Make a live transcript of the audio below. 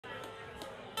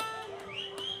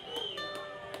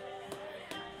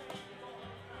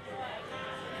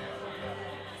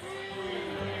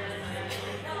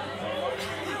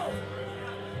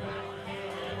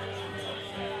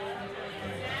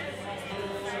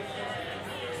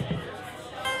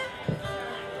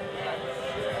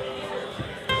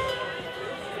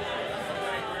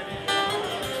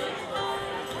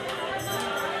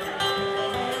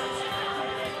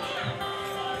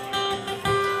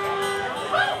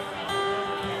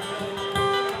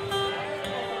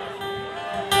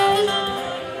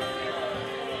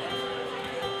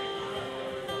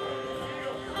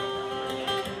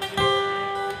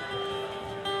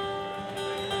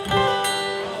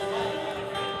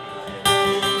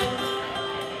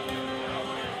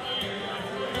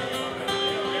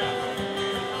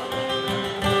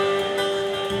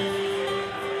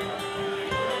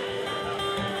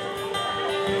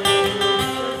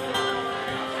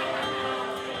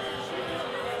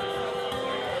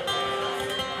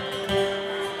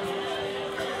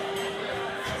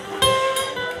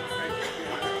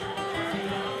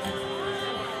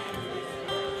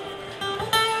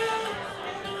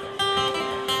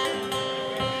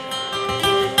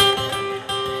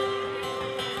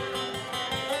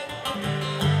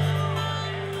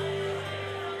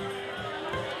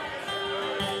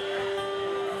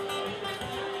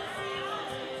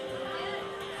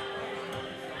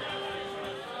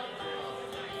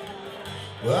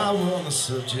Well, we're on the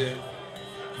subject.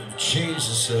 We've changed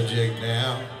the subject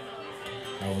now.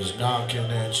 I was knocking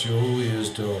at your ears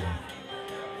door.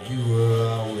 You were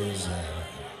always there,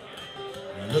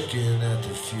 looking at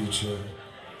the future,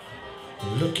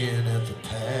 looking at the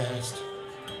past.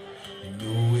 You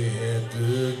know we had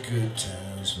the good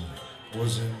times, but it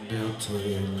wasn't built to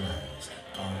last.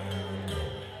 Oh no.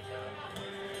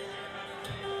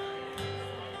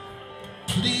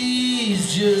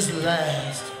 Please just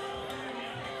last.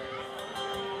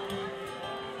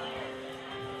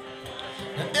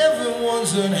 Now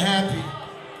everyone's unhappy,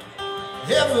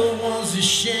 everyone's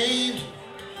ashamed.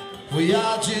 We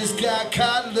all just got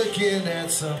caught looking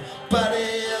at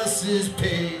somebody else's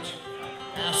page.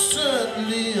 I'm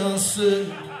certainly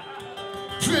uncertain,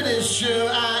 pretty sure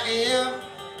I am.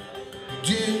 We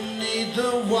didn't need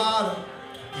the water,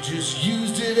 we just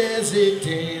used it as a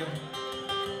dam.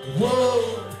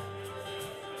 Whoa,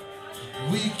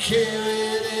 we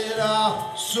carried it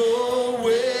all so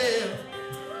well,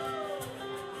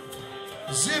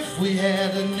 as if we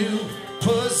had a new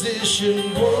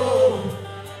position. Whoa,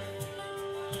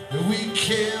 we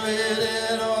carried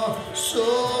it all so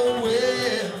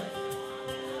well,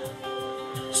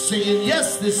 saying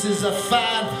yes, this is a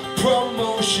fine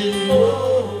promotion.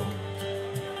 Whoa,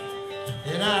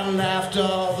 and I laughed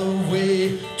all the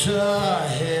way to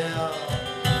hell.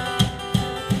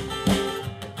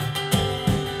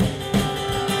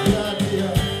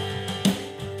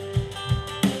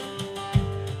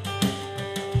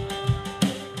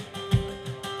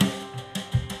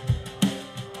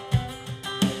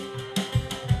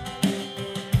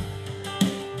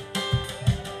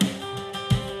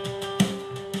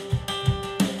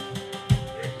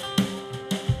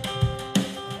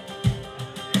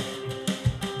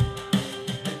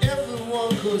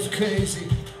 Goes crazy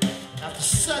after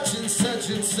such and such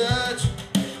and such.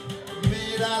 We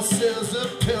made ourselves a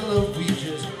pillow, we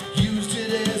just used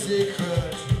it as a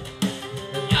crutch.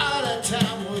 And all that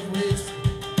time was wasted,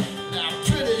 and I'm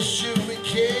pretty sure we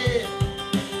cared.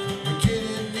 We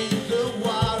didn't need the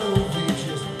water, we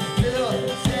just built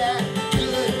that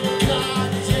good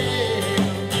goddamn.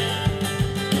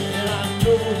 And I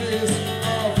know this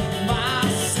of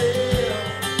myself,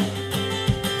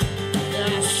 and I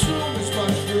assume it's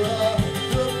much for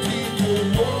other people.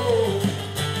 Whoa,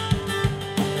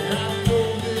 and I know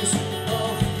this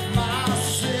of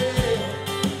myself,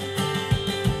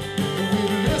 and we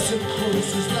listen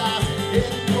close as life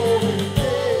is going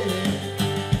there.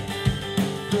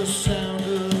 The sound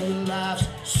of life's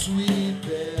sweet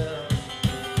bell.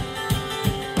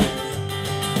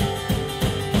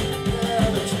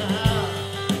 Every time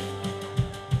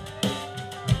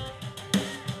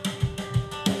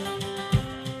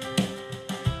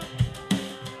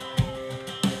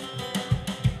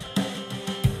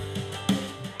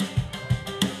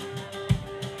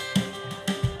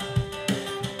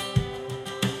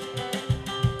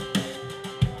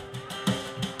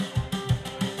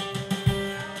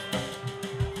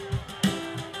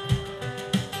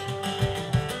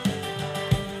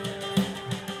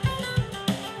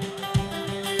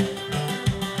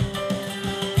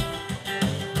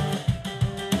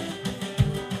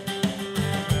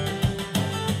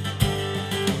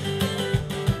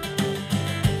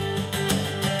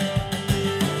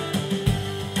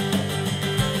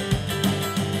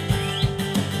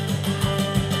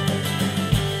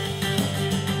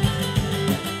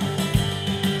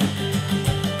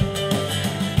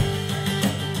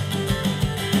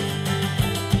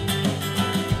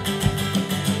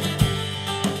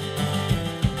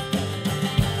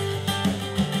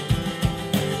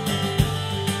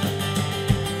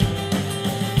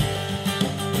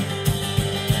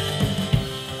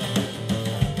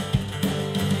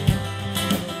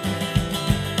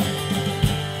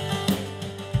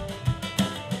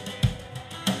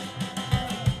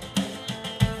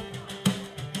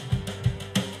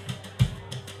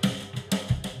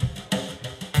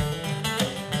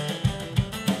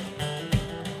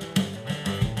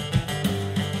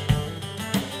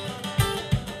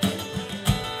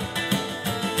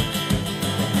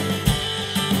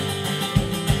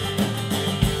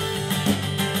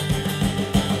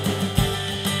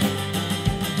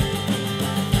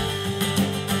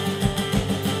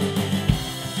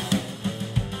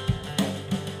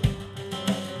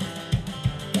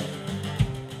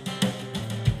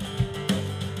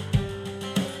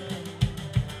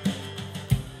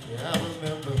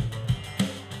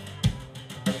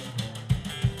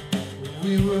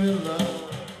we were in love.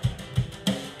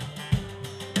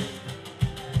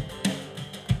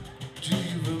 Do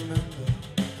you remember?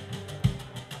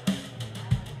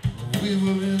 We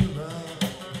were in love.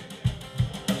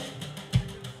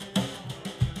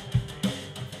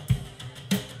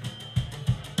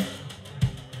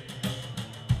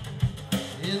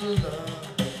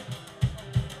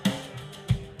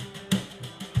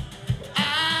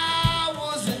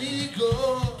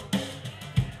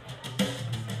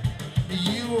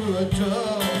 a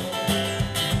dove.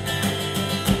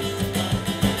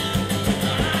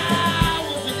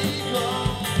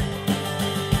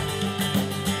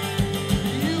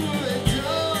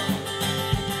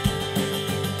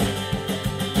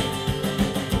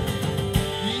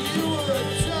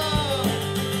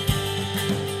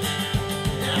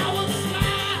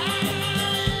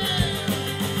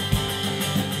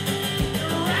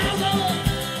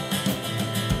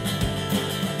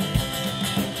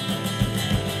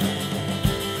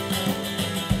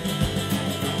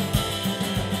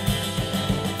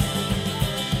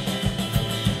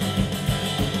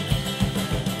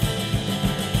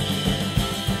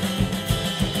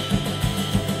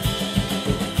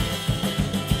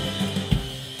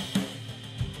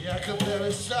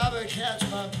 Stop and catch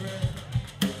my breath.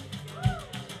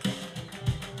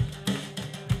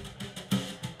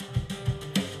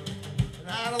 And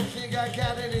I don't think I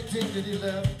got anything that he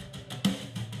left.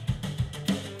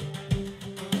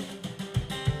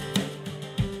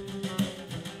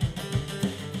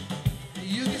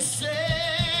 You can say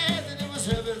that it was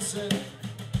heaven sent.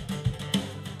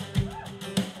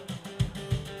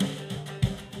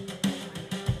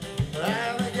 But I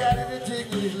haven't got anything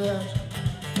that he left.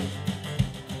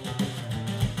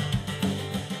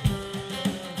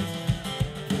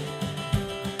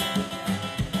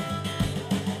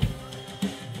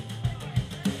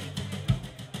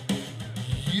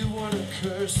 You want to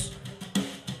curse?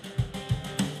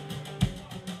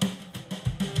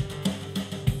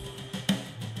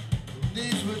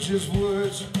 These were just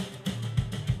words.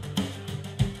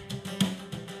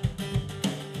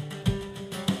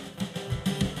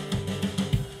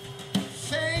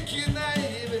 Thank you,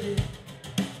 naivety,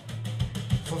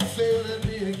 for failing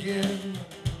me again.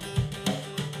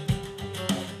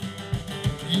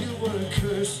 You want to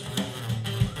curse?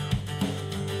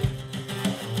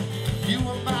 You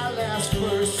were my